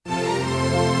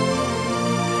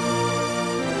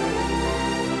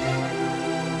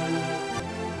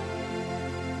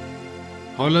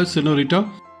Hola, señorita.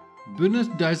 Buenas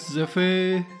das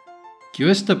Zefe. ¿Qué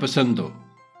está pasando?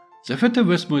 Zefe te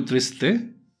ves muy triste.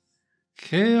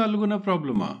 ¿Qué alguna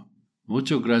problema?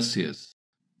 Muchas gracias.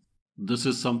 This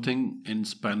is something in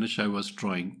Spanish I was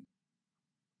trying.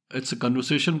 It's a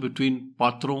conversation between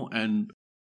patron and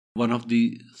one of the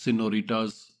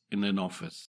senoritas in an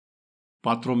office.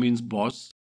 Patron means boss.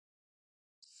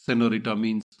 Senorita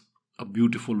means a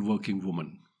beautiful working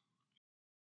woman.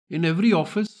 In every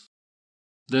office,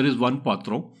 there is one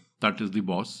patron, that is the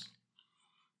boss,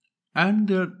 and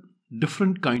there are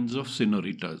different kinds of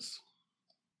senoritas.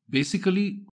 Basically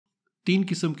 3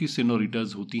 किस्म की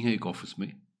सेनोरिटाज होती हैं एक office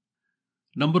में.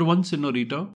 Number 1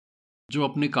 senorita जो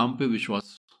अपने काम पे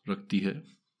विश्वास रखती है,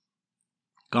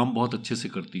 काम बहुत अच्छे से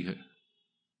करती है,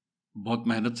 बहुत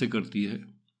मेहनत से करती है,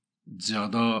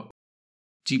 ज़्यादा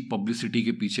चीप पब्लिसिटी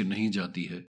के पीछे नहीं जाती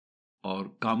है और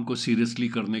काम को सीरियसली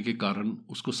करने के कारण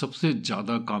उसको सबसे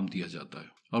ज़्यादा काम दिया जाता है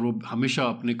और वो हमेशा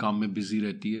अपने काम में बिजी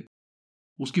रहती है.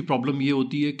 उसकी प्रॉब्लम ये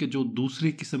होती है कि जो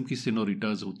दूसरी किस्म की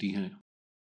सेनोरिटाज होती हैं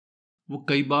वो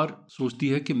कई बार सोचती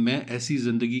है कि मैं ऐसी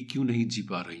ज़िंदगी क्यों नहीं जी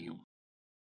पा रही हूँ.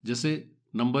 जैसे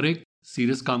नंबर 1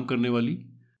 सीरियस काम करने वाली,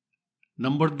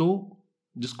 नंबर 2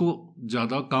 जिसको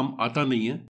ज़्यादा काम आता नहीं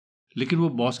है लेकिन वो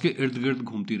बॉस के इर्द गिर्द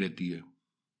घूमती रहती है,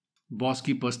 बॉस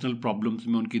की पर्सनल प्रॉब्लम्स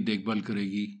में उनकी देखभाल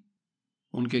करेगी,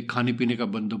 उनके खाने पीने का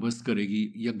बंदोबस्त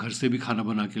करेगी या घर से भी खाना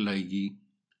बना के लाएगी.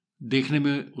 देखने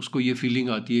में उसको ये फीलिंग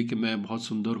आती है कि मैं बहुत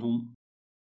सुंदर हूँ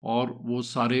और वो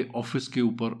सारे ऑफिस के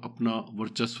ऊपर अपना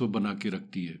वर्चस्व बना के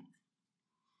रखती है.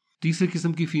 तीसरे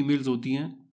किस्म की फीमेल्स होती हैं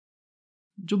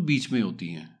जो बीच में होती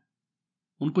हैं,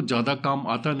 उनको ज़्यादा काम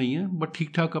आता नहीं है बट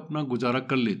ठीक ठाक अपना गुजारा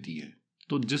कर लेती है.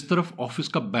 तो जिस तरफ ऑफिस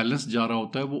का बैलेंस जा रहा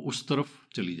होता है वो उस तरफ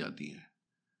चली जाती है,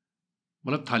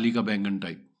 मतलब थाली का बैंगन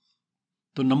टाइप.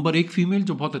 तो नंबर 1 फीमेल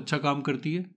जो बहुत अच्छा काम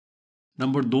करती है,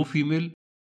 नंबर 2 फीमेल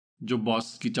जो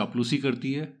बॉस की चापलूसी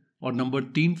करती है और नंबर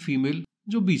 3 फीमेल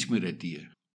जो बीच में रहती है.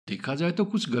 देखा जाए तो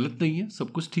कुछ गलत नहीं है,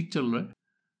 सब कुछ ठीक चल रहा है.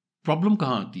 प्रॉब्लम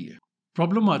कहाँ आती है?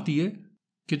 प्रॉब्लम आती है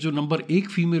कि जो नंबर 1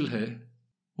 फीमेल है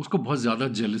उसको बहुत ज़्यादा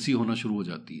जेलसी होना शुरू हो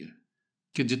जाती है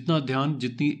कि जितना ध्यान,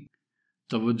 जितनी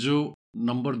तवज्जो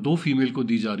नंबर 2 फीमेल को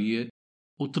दी जा रही है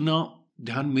उतना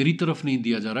ध्यान मेरी तरफ नहीं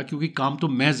दिया जा रहा क्योंकि काम तो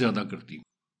मैं ज़्यादा करती हूँ.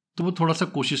 तो वो थोड़ा सा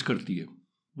कोशिश करती है,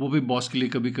 वो भी बॉस के लिए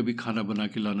कभी कभी खाना बना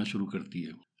के लाना शुरू करती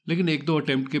है. लेकिन 1-2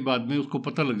 अटेम्प्ट के बाद में उसको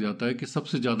पता लग जाता है कि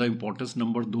सबसे ज़्यादा इंपॉर्टेंस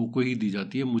नंबर 2 को ही दी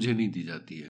जाती है, मुझे नहीं दी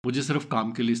जाती है, मुझे सिर्फ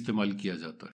काम के लिए इस्तेमाल किया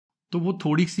जाता है. तो वो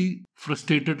थोड़ी सी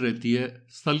फ्रस्ट्रेटेड रहती है,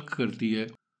 सल्क करती है.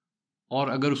 और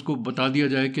अगर उसको बता दिया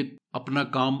जाए कि अपना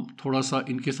काम थोड़ा सा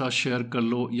इनके साथ शेयर कर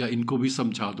लो या इनको भी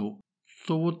समझा दो,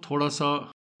 तो वो थोड़ा सा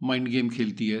माइंड गेम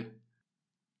खेलती है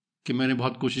कि मैंने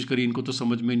बहुत कोशिश करी, इनको तो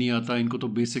समझ में नहीं आता, इनको तो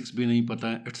बेसिक्स भी नहीं पता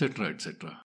है, एट्सेट्रा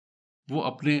एट्सेट्रा. वो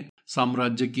अपने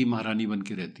साम्राज्य की महारानी बन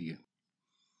के रहती है.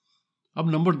 अब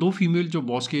नंबर 2 फीमेल जो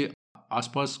बॉस के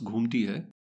आसपास घूमती है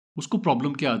उसको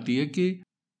प्रॉब्लम क्या आती है कि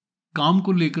काम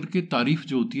को लेकर के तारीफ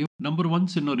जो होती है नंबर 1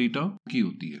 सेनोरिटा की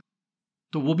होती है.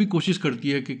 तो वो भी कोशिश करती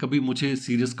है कि कभी मुझे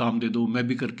सीरियस काम दे दो, मैं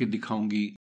भी करके दिखाऊंगी,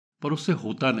 पर उससे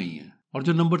होता नहीं है. और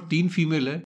जो नंबर 3 फीमेल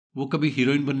है वो कभी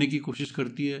हीरोइन बनने की कोशिश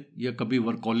करती है या कभी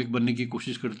वर्कॉलिक बनने की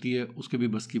कोशिश करती है, उसके भी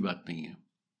बस की बात नहीं है.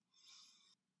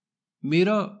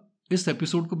 मेरा इस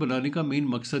एपिसोड को बनाने का मेन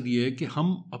मकसद ये है कि हम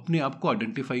अपने आप को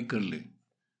आइडेंटिफाई कर लें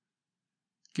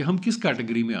कि हम किस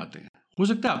कैटेगरी में आते हैं. हो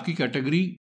सकता है आपकी कैटेगरी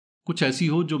कुछ ऐसी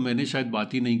हो जो मैंने शायद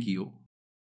बात ही नहीं की हो.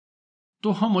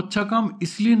 तो हम अच्छा काम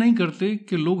इसलिए नहीं करते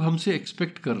कि लोग हमसे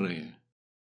एक्सपेक्ट कर रहे हैं,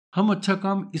 हम अच्छा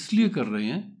काम इसलिए कर रहे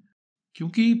हैं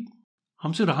क्योंकि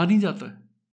हमसे रहा नहीं जाता है.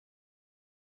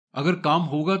 अगर काम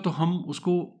होगा तो हम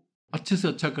उसको अच्छे से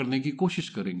अच्छा करने की कोशिश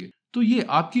करेंगे. तो ये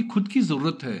आपकी खुद की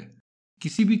ज़रूरत है.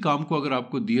 किसी भी काम को अगर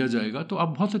आपको दिया जाएगा तो आप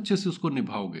बहुत अच्छे से उसको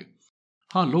निभाओगे.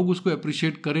 हाँ, लोग उसको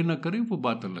अप्रिशिएट करें ना करें वो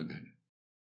बात अलग है.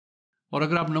 और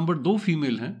अगर आप नंबर 2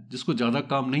 फीमेल हैं जिसको ज़्यादा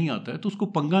काम नहीं आता है तो उसको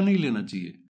पंगा नहीं लेना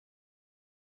चाहिए.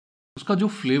 उसका जो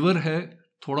फ्लेवर है,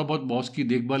 थोड़ा बहुत बॉस की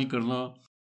देखभाल करना,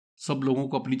 सब लोगों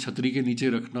को अपनी छतरी के नीचे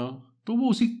रखना, तो वो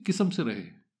उसी किस्म से रहे,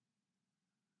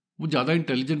 वो ज़्यादा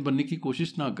इंटेलिजेंट बनने की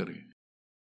कोशिश ना करे.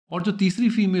 और जो तीसरी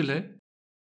फीमेल है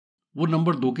वो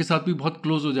नंबर 2 के साथ भी बहुत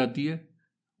क्लोज हो जाती है,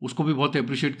 उसको भी बहुत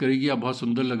अप्रिशिएट करेगी, आप बहुत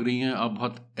सुंदर लग रही हैं, आप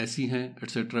बहुत ऐसी हैं,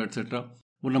 एट्सेट्रा एट्सेट्रा.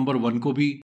 वो नंबर 1 को भी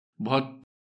बहुत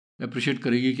अप्रिशिएट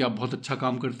करेगी कि आप बहुत अच्छा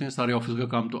काम करते हैं, सारे ऑफिस का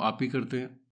काम तो आप ही करते हैं.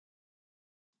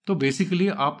 तो बेसिकली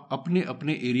आप अपने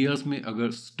अपने एरियाज में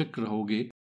अगर स्टिक रहोगे,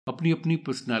 अपनी अपनी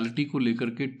पर्सनालिटी को लेकर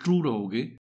के ट्रू रहोगे,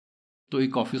 तो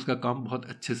एक ऑफिस का काम बहुत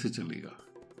अच्छे से चलेगा.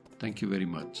 Thank you very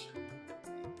much.